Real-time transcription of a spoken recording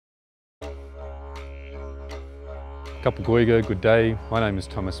Kapagoiga, good day. My name is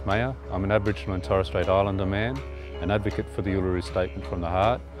Thomas Mayer. I'm an Aboriginal and Torres Strait Islander man, an advocate for the Uluru Statement from the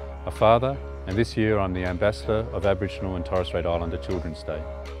Heart, a father, and this year I'm the ambassador of Aboriginal and Torres Strait Islander Children's Day.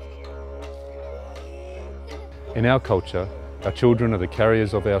 In our culture, our children are the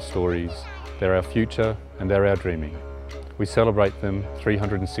carriers of our stories, they're our future and they're our dreaming. We celebrate them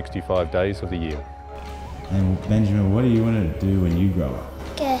 365 days of the year. And Benjamin, what do you want to do when you grow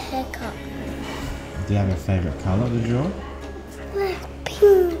up? Get a haircut. Do you have a favourite colour to draw?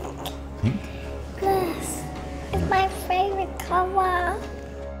 Pink. Pink? Yes, it's my favourite colour.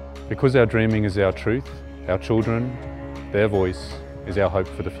 Because our dreaming is our truth, our children, their voice is our hope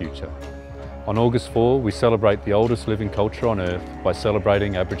for the future. On August 4, we celebrate the oldest living culture on earth by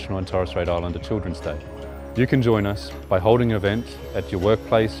celebrating Aboriginal and Torres Strait Islander Children's Day. You can join us by holding an event at your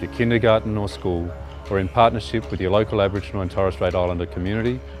workplace, your kindergarten or school, or in partnership with your local Aboriginal and Torres Strait Islander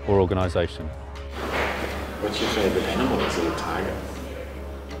community or organisation. What's your favourite animal as a tiger?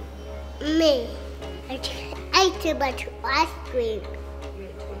 Me. I ate too much ice cream.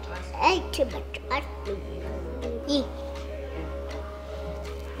 I ate too much ice cream.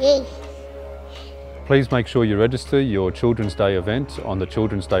 Yeah. Please make sure you register your Children's Day event on the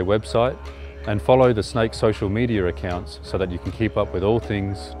Children's Day website and follow the Snake social media accounts so that you can keep up with all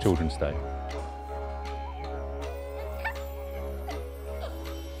things Children's Day.